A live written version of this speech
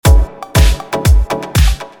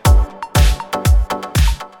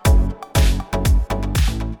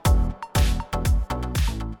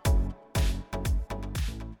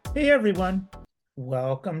everyone.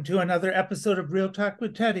 Welcome to another episode of Real Talk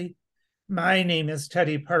with Teddy. My name is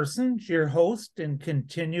Teddy Parsons, your host and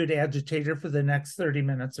continued agitator for the next 30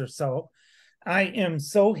 minutes or so. I am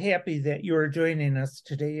so happy that you are joining us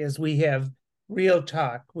today as we have Real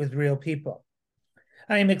Talk with Real People.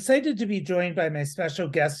 I am excited to be joined by my special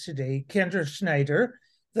guest today, Kendra Schneider,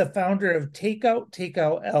 the founder of Takeout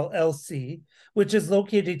LLC, which is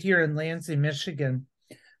located here in Lansing, Michigan.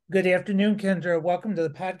 Good afternoon, Kendra. Welcome to the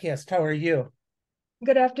podcast. How are you?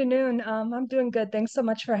 Good afternoon. I'm doing good. Thanks so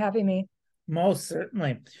much for having me. Most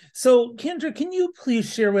certainly. So, Kendra, can you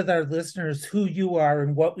please share with our listeners who you are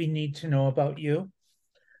and what we need to know about you?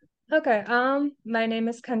 Okay, my name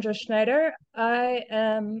is Kendra Schneider. I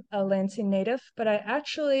am a Lansing native, but I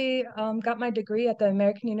actually got my degree at the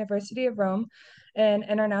American University of Rome in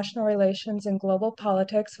international relations and global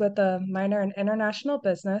politics with a minor in international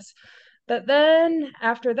business. But then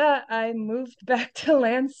after that, I moved back to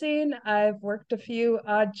Lansing. I've worked a few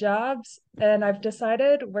odd jobs, and I've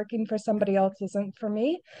decided working for somebody else isn't for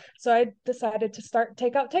me. So I decided to start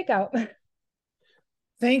Takeout.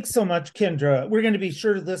 Thanks so much, Kendra. We're going to be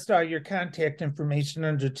sure to list all your contact information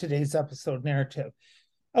under today's episode narrative.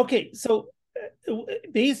 Okay, so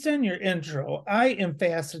based on your intro, I am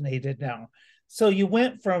fascinated now. So you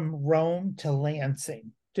went from Rome to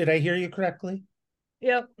Lansing. Did I hear you correctly?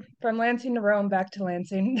 Yep, from Lansing to Rome, back to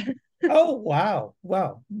Lansing. Oh, wow.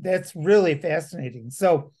 Wow. That's really fascinating.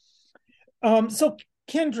 So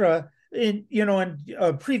Kendra, in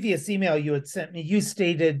a previous email you had sent me, you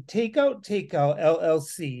stated Takeout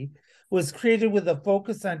LLC was created with a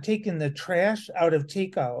focus on taking the trash out of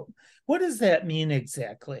takeout. What does that mean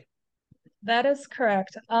exactly? That is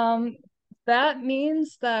correct. That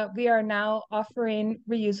means that we are now offering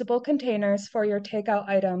reusable containers for your takeout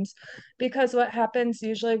items because what happens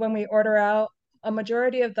usually when we order out, a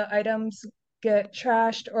majority of the items get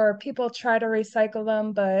trashed or people try to recycle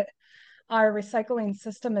them, but our recycling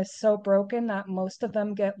system is so broken that most of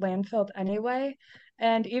them get landfilled anyway.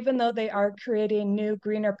 And even though they are creating new,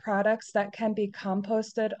 greener products that can be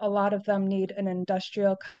composted, a lot of them need an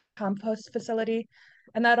industrial compost facility.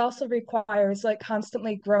 And that also requires like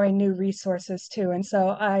constantly growing new resources too. And so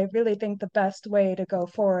I really think the best way to go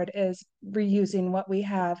forward is reusing what we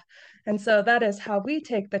have. And so that is how we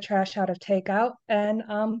take the trash out of takeout. And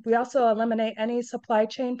we also eliminate any supply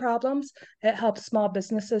chain problems. It helps small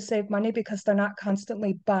businesses save money because they're not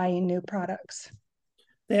constantly buying new products.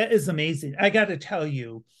 That is amazing. I got to tell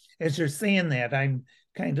you, as you're saying that, I'm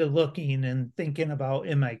kind of looking and thinking about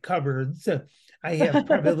in my cupboards. I have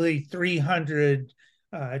probably 300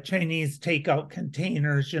 Chinese takeout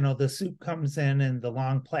containers. The soup comes in the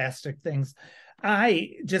long plastic things.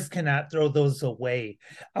 I just cannot throw those away.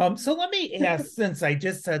 So let me ask, since I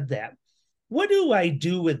just said that, what do I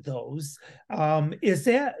do with those? Is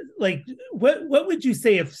that like what would you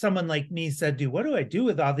say if someone like me said to you, what do I do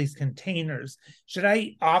with all these containers? Should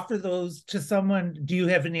I offer those to someone? Do you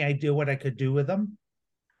have any idea what I could do with them?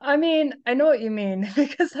 I mean, I know what you mean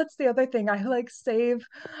because that's the other thing. I like save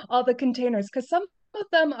all the containers because some of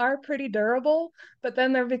them are pretty durable, but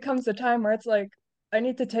then there becomes a time where it's like, I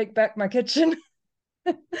need to take back my kitchen.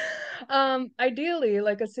 Ideally,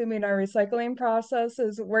 like assuming our recycling process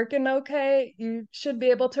is working okay, you should be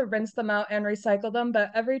able to rinse them out and recycle them.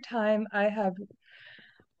 But every time I have,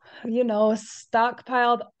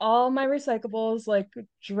 stockpiled all my recyclables, like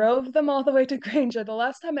drove them all the way to Granger. The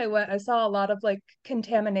last time I went, I saw a lot of like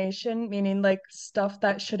contamination, meaning like stuff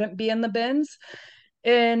that shouldn't be in the bins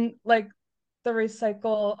in like the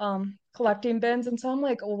recycle collecting bins. And so I'm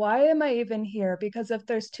like, why am I even here? Because if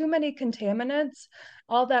there's too many contaminants,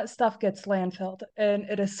 all that stuff gets landfilled. And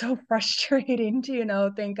it is so frustrating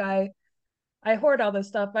to, think I hoard all this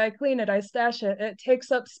stuff. I clean it, I stash it. It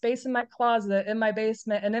takes up space in my closet, in my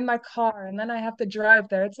basement, and in my car. And then I have to drive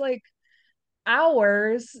there. It's like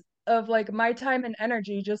hours of like my time and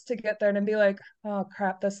energy just to get there and be like, oh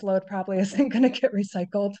crap, this load probably isn't going to get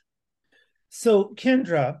recycled. So,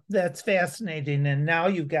 Kendra, that's fascinating. And now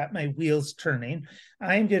you've got my wheels turning.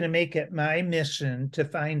 I'm going to make it my mission to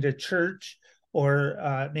find a church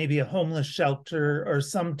or maybe a homeless shelter or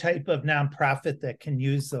some type of nonprofit that can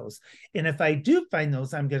use those. And if I do find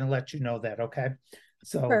those, I'm going to let you know that. Okay.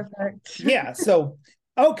 So, Perfect. yeah. So,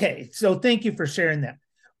 okay. So, thank you for sharing that.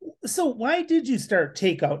 So, why did you start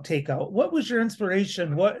Takeout? What was your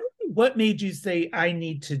inspiration? What made you say I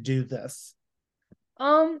need to do this?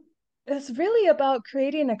 Um, it's really about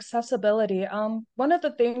creating accessibility. One of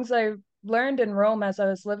the things I learned in Rome as I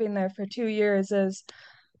was living there for 2 years is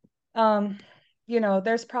um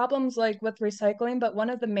there's problems like with recycling, but one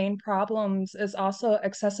of the main problems is also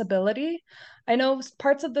accessibility. I know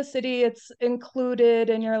parts of the city it's included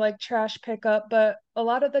in your like trash pickup, but a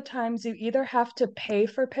lot of the times you either have to pay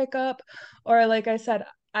for pickup or like I said,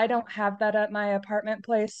 I don't have that at my apartment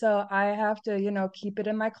place, so I have to, keep it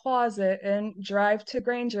in my closet and drive to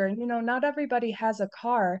Granger. And not everybody has a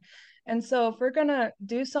car. And so if we're gonna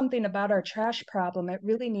do something about our trash problem, it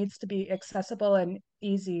really needs to be accessible and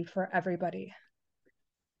easy for everybody.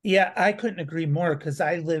 Yeah, I couldn't agree more because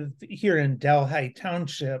I live here in Delhi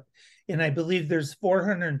Township, and I believe there's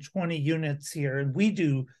 420 units here, and we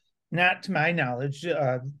do not, to my knowledge,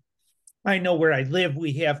 I know where I live,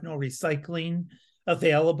 we have no recycling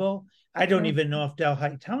available. I don't even know if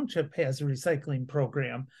Delhi Township has a recycling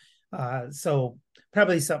program. So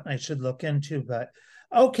probably something I should look into. But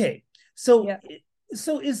okay, so Yeah.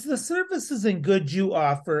 so is the services and goods you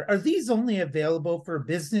offer, are these only available for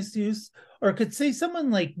business use, or could say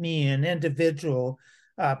someone like me, an individual,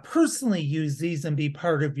 personally use these and be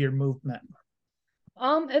part of your movement?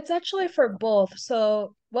 It's actually for both.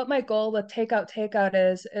 So what my goal with Takeout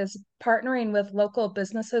is partnering with local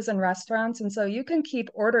businesses and restaurants. And so you can keep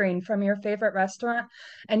ordering from your favorite restaurant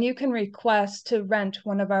and you can request to rent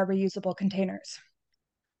one of our reusable containers.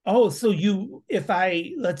 Oh, so you, if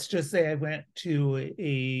I, let's just say I went to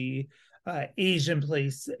a Asian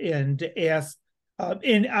place and asked,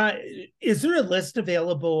 and is there a list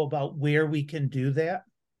available about where we can do that?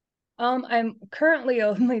 I'm currently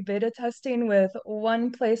only beta testing with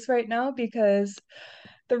one place right now because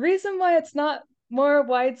the reason why it's not more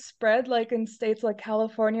widespread, like in states like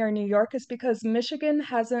California or New York, is because Michigan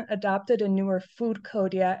hasn't adopted a newer food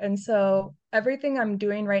code yet. And so everything I'm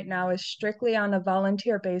doing right now is strictly on a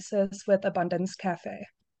volunteer basis with Abundance Cafe.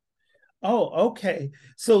 Oh, okay.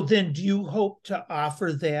 So then do you hope to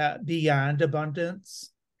offer that beyond abundance?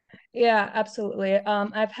 Yeah, absolutely.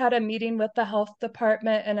 I've had a meeting with the health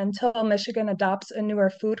department, and until Michigan adopts a newer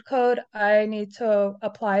food code, I need to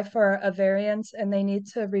apply for a variance and they need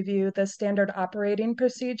to review the standard operating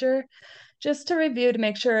procedure just to review to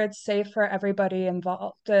make sure it's safe for everybody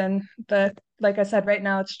involved. But like I said, right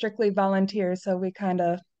now it's strictly volunteer, so we kind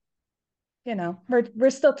of, we're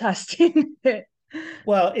still testing it.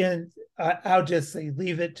 Well, and I'll just say,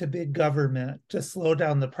 leave it to big government to slow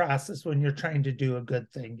down the process when you're trying to do a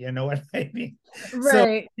good thing. You know what I mean? So,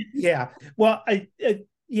 Right. yeah. Well,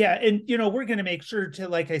 yeah, and we're going to make sure to,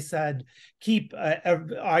 like I said, keep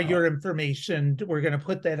all your information. We're going to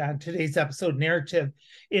put that on today's episode narrative.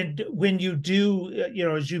 And when you do,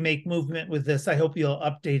 as you make movement with this, I hope you'll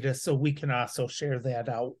update us so we can also share that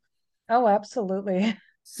out. Oh, absolutely.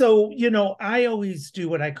 So, I always do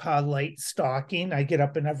what I call light stalking. I get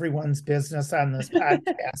up in everyone's business on this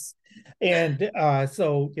podcast. And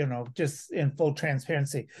so, just in full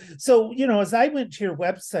transparency. So, as I went to your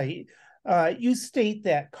website, you state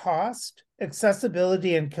that cost,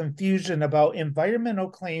 accessibility, and confusion about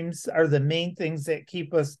environmental claims are the main things that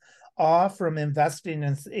keep us off from investing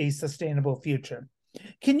in a sustainable future.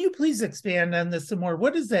 Can you please expand on this some more?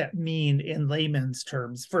 What does that mean in layman's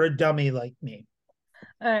terms for a dummy like me?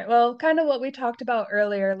 All right. Well, kind of what we talked about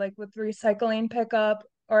earlier, like with recycling pickup,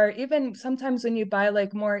 or even sometimes when you buy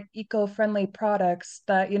like more eco-friendly products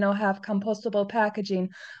that, have compostable packaging,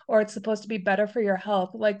 or it's supposed to be better for your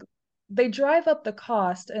health, like they drive up the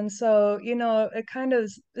cost. And so, it kind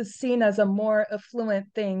of is seen as a more affluent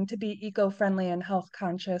thing to be eco-friendly and health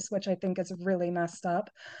conscious, which I think is really messed up.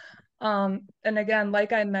 And again,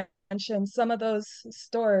 like I mentioned, some of those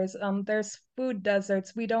stores, there's food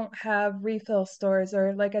deserts. We don't have refill stores,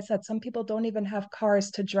 or like I said, some people don't even have cars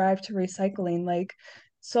to drive to recycling. Like,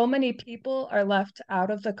 so many people are left out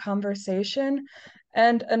of the conversation.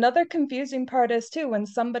 And another confusing part is too when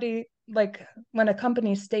somebody like when a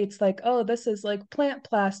company states like, oh, this is like plant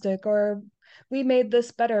plastic, or we made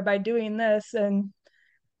this better by doing this, and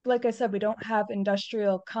like I said, we don't have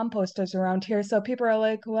industrial composters around here. So people are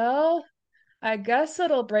like, well, I guess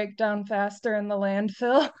it'll break down faster in the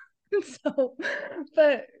landfill. So,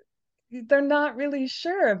 but they're not really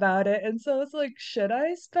sure about it. And so it's like, should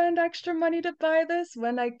I spend extra money to buy this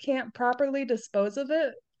when I can't properly dispose of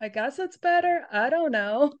it? I guess it's better. I don't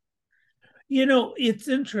know. It's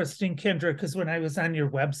interesting, Kendra, because when I was on your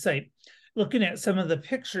website looking at some of the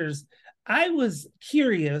pictures, I was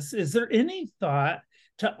curious, is there any thought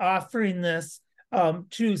to offering this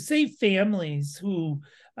to, say, families who,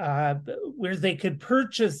 where they could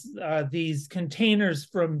purchase these containers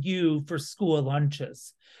from you for school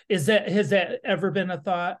lunches? Has that ever been a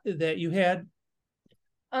thought that you had?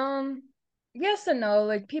 Um, yes and no.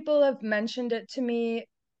 Like people have mentioned it to me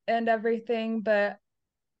and everything, but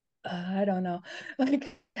I don't know.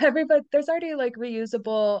 Like everybody, there's already like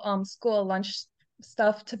reusable school lunch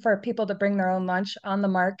stuff for people to bring their own lunch on the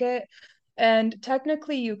market. And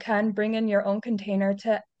technically you can bring in your own container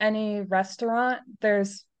to any restaurant.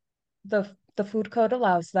 There's the food code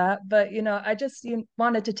allows that, but I just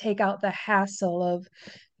wanted to take out the hassle of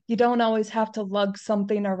you don't always have to lug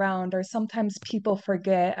something around, or sometimes people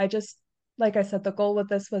forget. I just, like I said, the goal with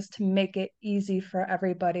this was to make it easy for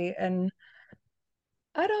everybody. And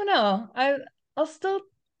I don't know. I'll still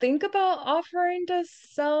think about offering to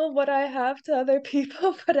sell what I have to other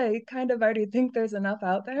people, but I kind of already think there's enough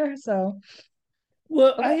out there. So,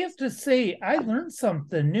 Well, okay. I have to say, I learned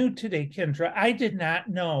something new today, Kendra. I did not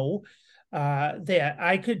know that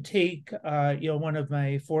I could take, one of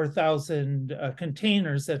my 4,000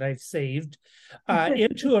 containers that I've saved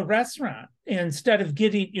into a restaurant instead of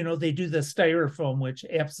getting, they do the styrofoam, which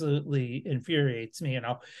absolutely infuriates me.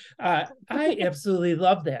 I absolutely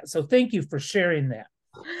love that. So thank you for sharing that.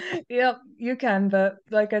 Yep, you can, but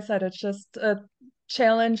like I said, it's just a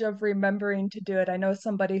challenge of remembering to do it. I know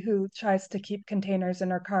somebody who tries to keep containers in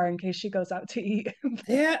her car in case she goes out to eat.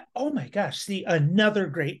 That, oh my gosh, see, another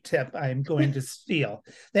great tip I'm going to steal.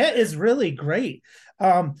 That is really great.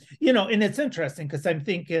 And it's interesting because I'm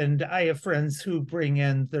thinking I have friends who bring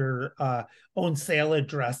in their own salad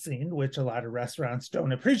dressing, which a lot of restaurants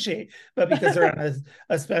don't appreciate, but because they're on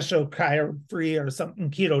a special free or something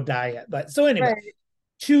keto diet. But so anyway, Right.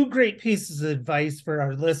 two great pieces of advice for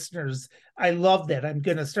our listeners. I love that. I'm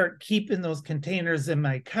going to start keeping those containers in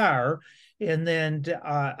my car. And then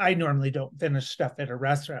I normally don't finish stuff at a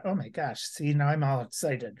restaurant. Oh my gosh. See, now I'm all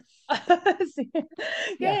excited.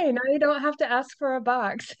 Yeah, Yay, now you don't have to ask for a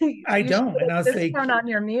box. I You should don't. get And I'll a say, discount on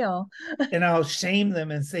your meal. and I'll shame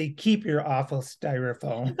them and say, keep your awful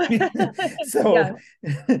styrofoam. So,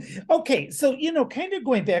 Yes. okay. So, kind of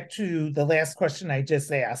going back to the last question I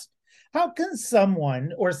just asked, how can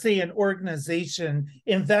someone or say an organization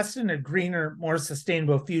invest in a greener, more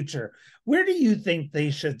sustainable future? Where do you think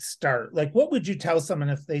they should start? Like, what would you tell someone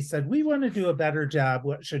if they said, we want to do a better job?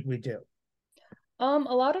 What should we do? A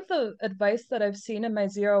lot of the advice that I've seen in my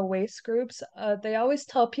zero waste groups, they always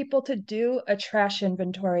tell people to do a trash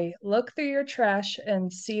inventory. Look through your trash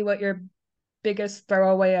and see what your biggest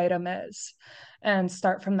throwaway item is and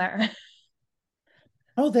start from there.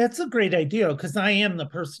 Oh, that's a great idea because I am the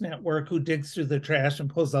person at work who digs through the trash and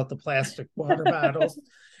pulls out the plastic water bottles.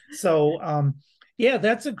 So, yeah,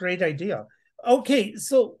 that's a great idea. Okay,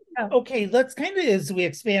 so Yeah. okay, let's kind of as we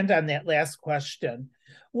expand on that last question,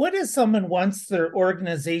 what if someone wants their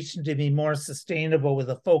organization to be more sustainable with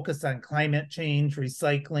a focus on climate change,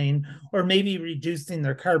 recycling, or maybe reducing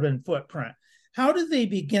their carbon footprint? How do they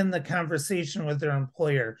begin the conversation with their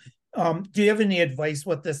employer? Do you have any advice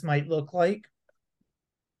what this might look like?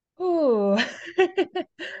 Ooh.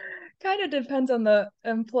 Kind of depends on the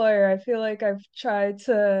employer. I feel like I've tried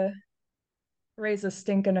to raise a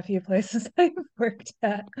stink in a few places I've worked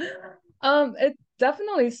at. It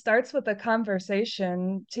definitely starts with a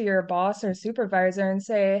conversation to your boss or supervisor and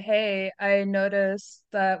say, "Hey, I noticed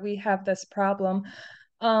that we have this problem."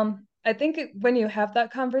 I think when you have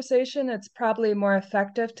that conversation, it's probably more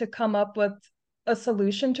effective to come up with a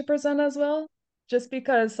solution to present as well. Just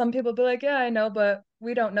because some people be like, "Yeah, I know, but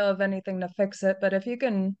we don't know of anything to fix it." But if you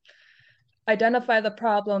can identify the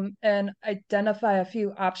problem and identify a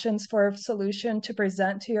few options for a solution to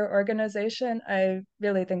present to your organization, I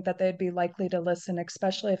really think that they'd be likely to listen,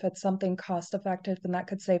 especially if it's something cost effective and that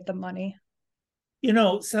could save them money.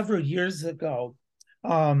 Several years ago,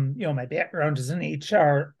 my background is in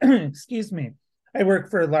HR. Excuse me. I work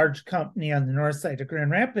for a large company on the north side of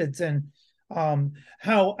Grand Rapids, and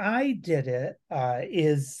how I did it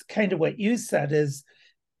is kind of what you said. Is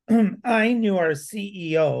I knew our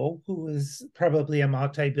CEO, who was probably a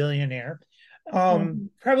multi-billionaire, Mhm.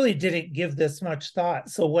 probably didn't give this much thought.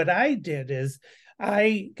 So what I did is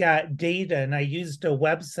I got data and I used a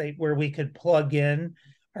website where we could plug in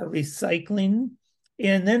our recycling.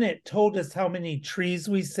 And then it told us how many trees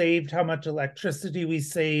we saved, how much electricity we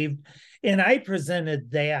saved. And I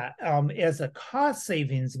presented that as a cost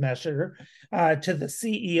savings measure to the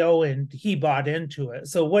CEO, and he bought into it.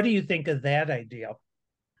 So, what do you think of that idea?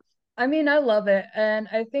 I mean, I love it. And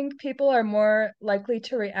I think people are more likely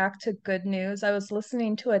to react to good news. I was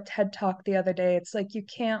listening to a TED talk the other day. It's like you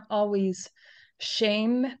can't always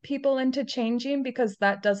shame people into changing because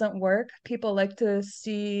that doesn't work. People like to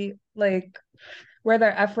see like where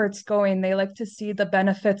their efforts going. They like to see the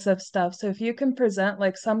benefits of stuff. So if you can present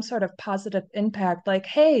like some sort of positive impact, like,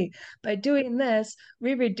 hey, by doing this,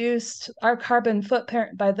 we reduced our carbon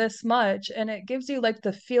footprint by this much, and it gives you like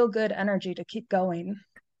the feel good energy to keep going.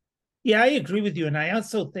 Yeah, I agree with you. And I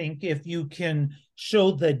also think if you can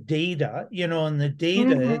show the data, and the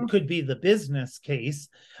data, it Hmm. could be the business case.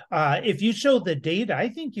 If you show the data, I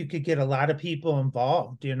think you could get a lot of people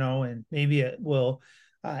involved, and maybe it will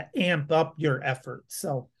amp up your efforts.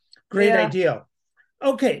 So great Yeah. idea.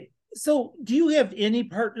 Okay. So do you have any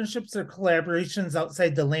partnerships or collaborations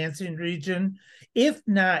outside the Lansing region? If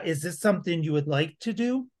not, is this something you would like to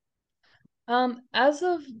do? As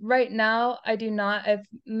of right now, I do not. I've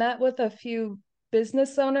met with a few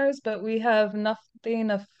business owners, but we have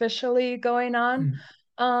nothing officially going on.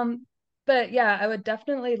 Hmm. Um, but yeah, I would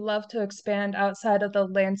definitely love to expand outside of the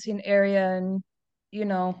Lansing area and, you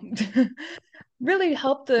know, really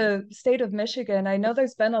help the state of Michigan. I know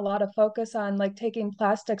there's been a lot of focus on like taking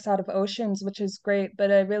plastics out of oceans, which is great,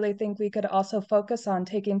 but I really think we could also focus on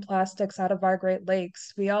taking plastics out of our Great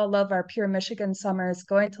Lakes. We all love our pure Michigan summers.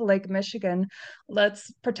 Going to Lake Michigan,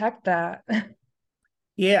 let's protect that.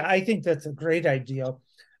 Yeah, I think that's a great idea.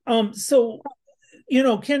 So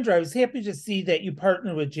Kendra, I was happy to see that you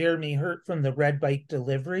partnered with Jeremy Hurt from the Red Bike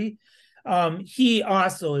Delivery. He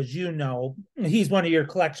also, as you know, he's one of your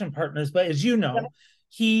collection partners, but as you know,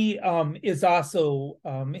 he is also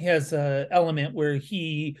has a element where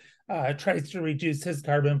he tries to reduce his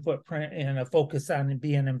carbon footprint and a focus on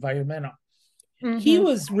being environmental. He Hmm.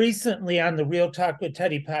 was recently on the Real Talk with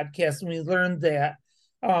Teddy podcast, and we learned that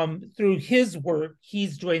through his work,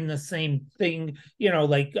 he's doing the same thing,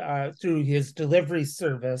 like through his delivery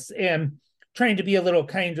service and trying to be a little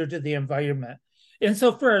kinder to the environment. And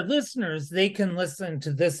so for our listeners, they can listen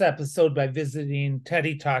to this episode by visiting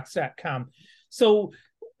teddytalks.com. So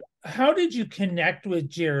how did you connect with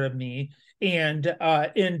Jeremy, and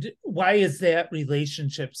why is that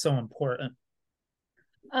relationship so important?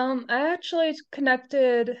 I actually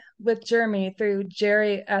connected with Jeremy through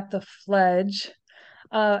Jerry at the Fledge.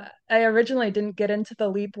 I originally didn't get into the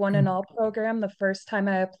Leap One and All program the first time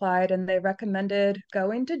I applied, and they recommended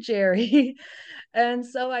going to Jerry. And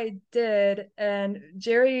so I did. And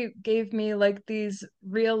Jerry gave me like these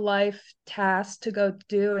real life tasks to go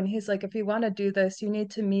do. And he's like, if you want to do this, you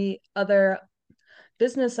need to meet other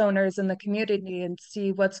business owners in the community and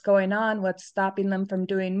see what's going on, what's stopping them from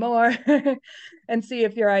doing more, and see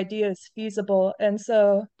if your idea is feasible. And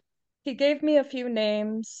so he gave me a few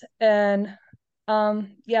names, and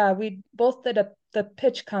yeah, we both did the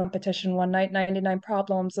pitch competition one night, 99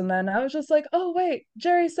 problems, and then I was just like, oh wait,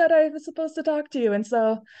 Jerry said I was supposed to talk to you. And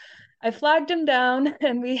so I flagged him down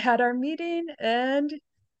and we had our meeting, and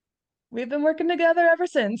we've been working together ever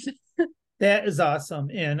since. That is awesome.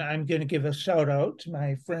 And I'm going to give a shout out to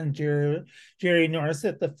my friend Jerry Norris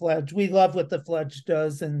at the Fledge. We love what the Fledge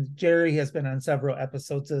does. And Jerry has been on several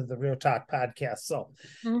episodes of the Real Talk podcast. So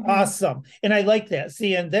Hmm. awesome. And I like that.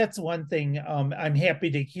 See, and that's one thing I'm happy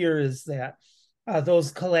to hear is that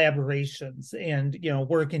those collaborations and,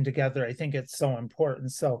 working together, I think it's so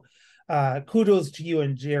important. So kudos to you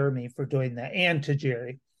and Jeremy for doing that, and to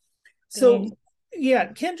Jerry. Thanks. So,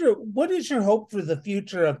 yeah, Kendra, what is your hope for the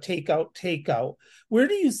future of Takeout? Where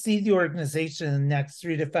do you see the organization in the next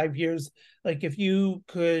 3 to 5 years? Like, if you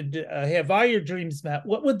could have all your dreams met,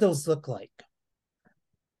 what would those look like?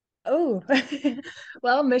 Oh,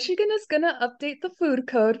 well, Michigan is going to update the food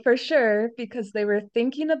code for sure because they were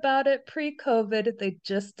thinking about it pre-COVID. They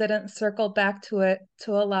just didn't circle back to it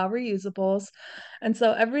to allow reusables. And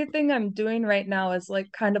so everything I'm doing right now is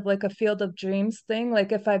like kind of like a field of dreams thing.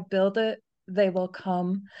 Like if I build it, they will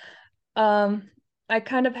come. Um, I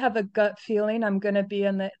kind of have a gut feeling I'm going to be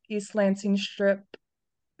in the East Lansing Strip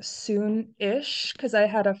soon-ish because I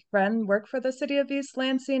had a friend work for the city of East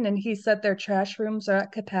Lansing and he said their trash rooms are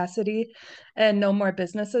at capacity and no more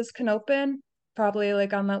businesses can open, probably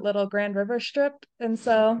like on that little Grand River Strip. And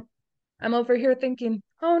so I'm over here thinking,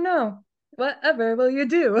 oh no, whatever will you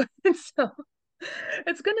do? And so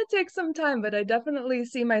it's going to take some time, but I definitely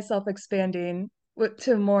see myself expanding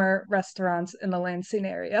to more restaurants in the Lansing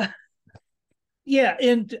area. Yeah,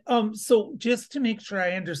 and so just to make sure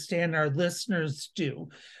I understand, our listeners do.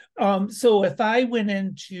 So if I went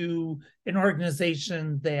into an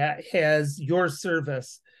organization that has your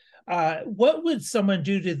service, what would someone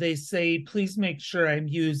do? Do they say, please make sure I'm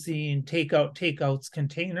using takeouts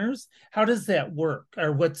containers? How does that work?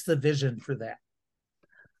 Or what's the vision for that?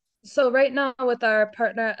 So right now with our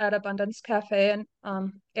partner at Abundance Cafe and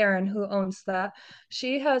Erin, who owns that,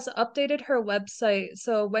 she has updated her website.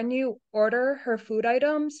 So when you order her food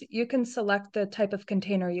items, you can select the type of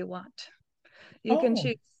container you want. You can Oh,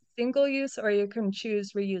 choose single use or you can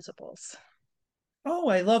choose reusables. oh,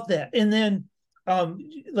 I love that. And then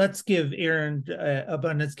let's give Aaron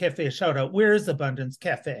Abundance Cafe a shout out. Where is Abundance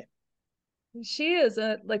Cafe? She is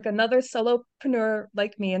like another solopreneur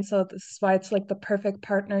like me, and so this is why it's like the perfect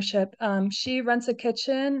partnership. She runs a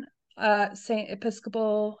kitchen at St.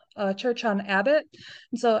 Episcopal Church on Abbott,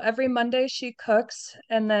 and so every Monday she cooks,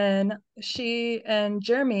 and then she and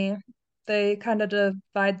Jeremy, they kind of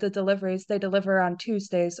divide the deliveries. They deliver on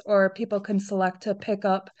Tuesdays, or people can select to pick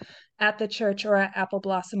up at the church or at Apple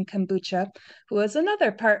Blossom Kombucha, who is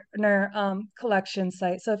another partner collection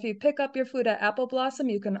site. So if you pick up your food at Apple Blossom,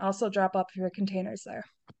 you can also drop off your containers there.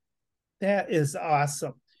 That is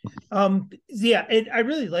awesome. Yeah, I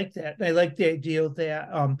really like that. I like the idea that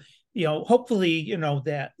hopefully,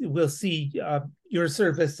 that we'll see your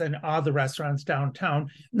service in all the restaurants downtown.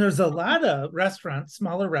 And there's a lot of restaurants,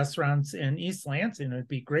 smaller restaurants in East Lansing. It'd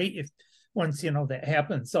be great if once that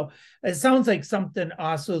happens. So it sounds like something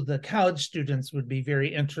also the college students would be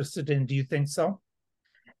very interested in. Do you think so?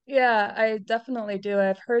 Yeah, I definitely do.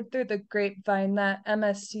 I've heard through the grapevine that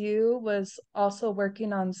MSU was also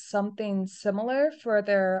working on something similar for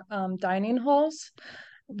their dining halls.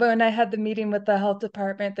 But when I had the meeting with the health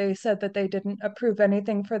department, they said that they didn't approve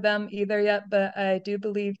anything for them either yet, but I do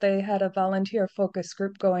believe they had a volunteer focus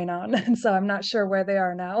group going on. And so I'm not sure where they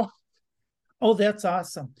are now. Oh, that's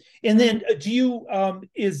awesome. And then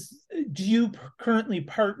Mhm. do you currently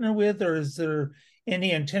partner with, or is there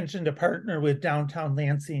any intention to partner with Downtown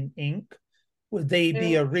Lansing Inc.? Would they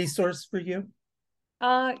be a resource for you?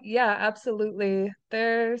 Yeah, absolutely.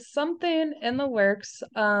 There's something in the works.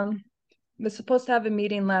 Was supposed to have a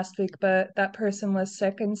meeting last week, but that person was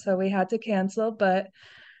sick, and so we had to cancel. But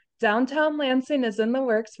downtown Lansing is in the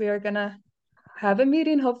works. We are gonna have a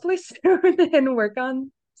meeting hopefully soon and work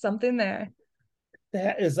on something there.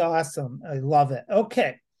 That is awesome. I love it.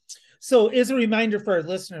 Okay. So, as a reminder for our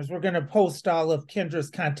listeners, we're going to post all of Kendra's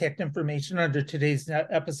contact information under today's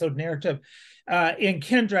episode narrative. And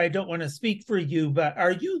Kendra, I don't want to speak for you, but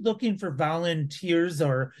are you looking for volunteers,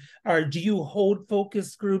 or do you hold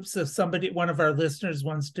focus groups if one of our listeners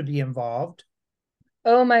wants to be involved?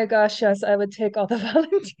 Oh my gosh, yes, I would take all the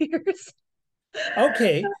volunteers.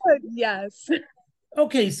 Okay. Yes.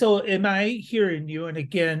 Okay, so am I hearing you? And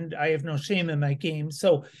again, I have no shame in my game.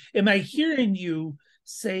 So am I hearing you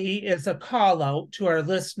say as a call out to our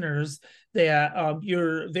listeners that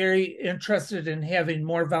you're very interested in having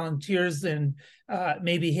more volunteers and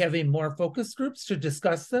maybe having more focus groups to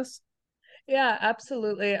discuss this? Yeah,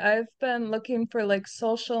 absolutely. I've been looking for like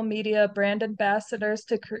social media brand ambassadors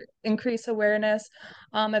to increase awareness.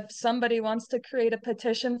 If somebody wants to create a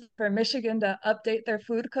petition for Michigan to update their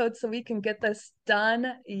food code so we can get this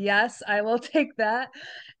done, yes, I will take that.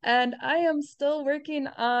 And I am still working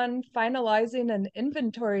on finalizing an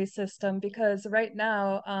inventory system because right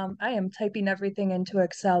now I am typing everything into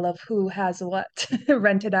Excel of who has what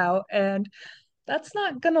rented out, and that's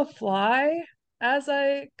not gonna fly as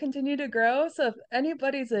I continue to grow. So if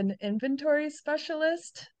anybody's an inventory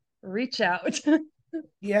specialist, reach out.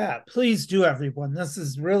 Yeah, please do, everyone. This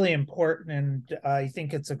is really important, and I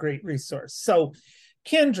think it's a great resource. So,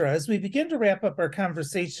 Kendra, as we begin to wrap up our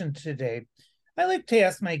conversation today, I like to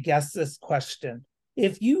ask my guests this question.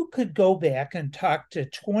 If you could go back and talk to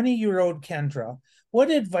 20-year-old Kendra, what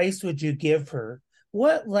advice would you give her?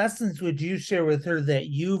 What lessons would you share with her that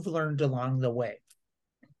you've learned along the way?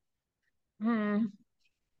 Hmm.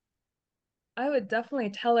 I would definitely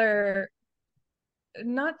tell her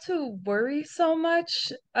not to worry so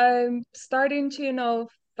much. I'm starting to,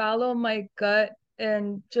 follow my gut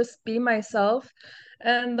and just be myself.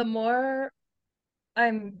 And the more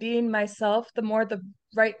I'm being myself, the more the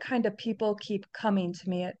right kind of people keep coming to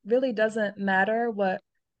me. It really doesn't matter what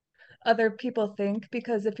other people think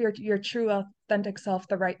because if you're your true authentic self,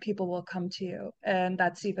 the right people will come to you, and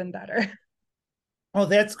that's even better. Oh,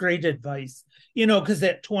 that's great advice. Because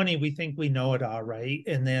at 20, we think we know it all, right?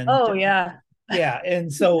 And then Oh yeah. yeah, and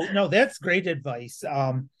so no, that's great advice.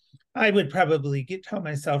 I would probably tell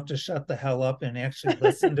myself to shut the hell up and actually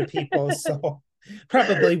listen to people. So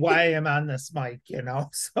probably why I'm on this mic.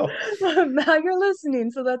 So Well, now you're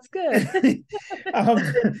listening, so that's good. um,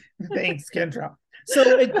 thanks, Kendra.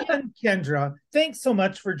 So again, Kendra, thanks so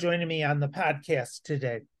much for joining me on the podcast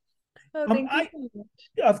today. Oh, thank you I so much.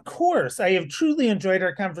 Of course, I have truly enjoyed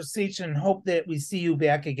our conversation and hope that we see you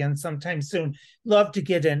back again sometime soon. Love to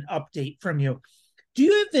get an update from you. Do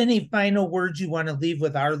you have any final words you want to leave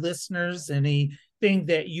with our listeners? Anything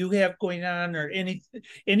that you have going on, or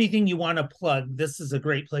anything you want to plug? This is a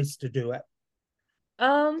great place to do it.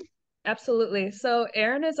 Um, Absolutely. So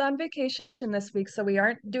Aaron is on vacation this week, so we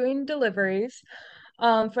aren't doing deliveries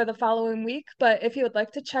for the following week. But if you would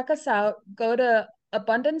like to check us out, go to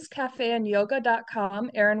abundancecafeandyoga.com.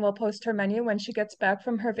 Erin will post her menu when she gets back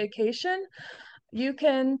from her vacation. you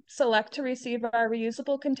can select to receive our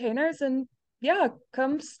reusable containers and yeah,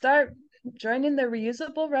 come start joining the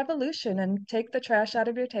reusable revolution and take the trash out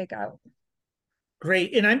of your takeout.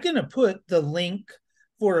 Great. And I'm going to put the link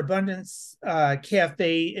for Abundance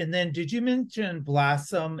Cafe. And then did you mention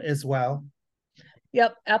Blossom as well?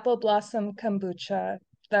 Yep, Apple Blossom Kombucha.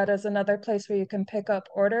 That is another place where you can pick up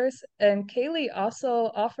orders. And Kaylee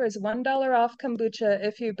also offers $1 off kombucha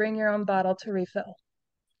if you bring your own bottle to refill.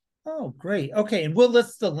 Oh, great. Okay. And we'll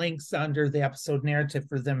list the links under the episode narrative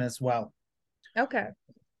for them as well. Okay.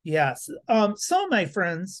 Yes. So, my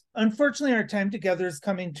friends, unfortunately, our time together is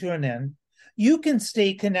coming to an end. You can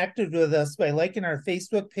stay connected with us by liking our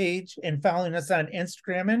Facebook page and following us on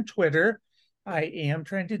Instagram and Twitter. I am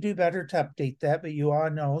trying to do better to update that, but you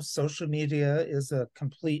all know social media is a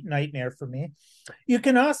complete nightmare for me. You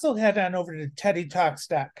can also head on over to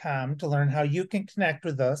teddytalks.com to learn how you can connect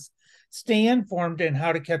with us, stay informed, and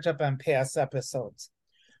how to catch up on past episodes.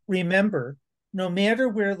 Remember, no matter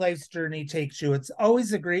where life's journey takes you, it's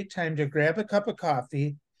always a great time to grab a cup of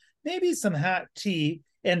coffee, maybe some hot tea,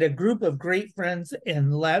 and a group of great friends,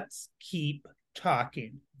 and let's keep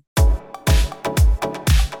talking.